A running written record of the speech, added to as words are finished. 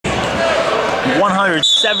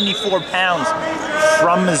174 pounds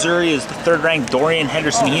from Missouri is the third-ranked Dorian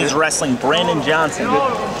Henderson. He is wrestling Brandon Johnson.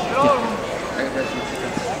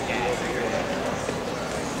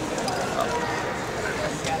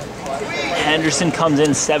 Henderson comes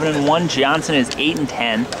in 7-1. Johnson is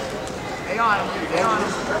 8-10.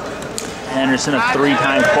 Henderson, a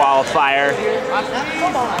three-time qualifier.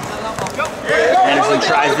 Henderson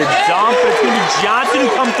tries to dump, but it's going to be Johnson who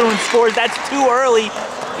comes through and scores. That's too early.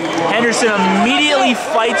 Henderson immediately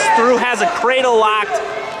fights through, has a cradle locked,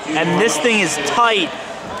 and this thing is tight.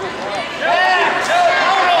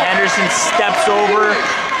 Henderson steps over.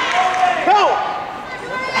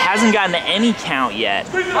 Hasn't gotten any count yet.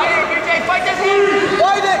 Fight it!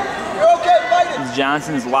 You're okay, fight it!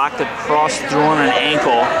 Johnson's locked across through on an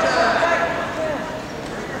ankle.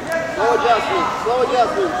 Slow adjustment, slow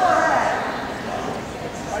adjustment.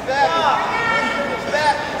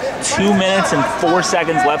 2 minutes and 4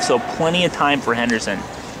 seconds left, so plenty of time for Henderson.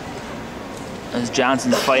 As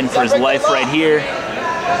Johnson's fighting for his life right here.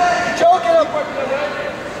 Choking him!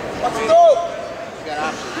 Let's go!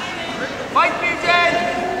 Fight, BJ!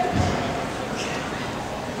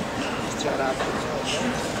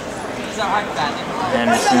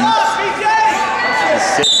 Henderson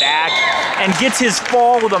sits back and gets his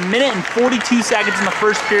fall with 1 minute and 42 seconds in the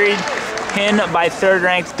first period, pinned by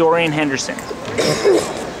third-ranked Dorian Henderson.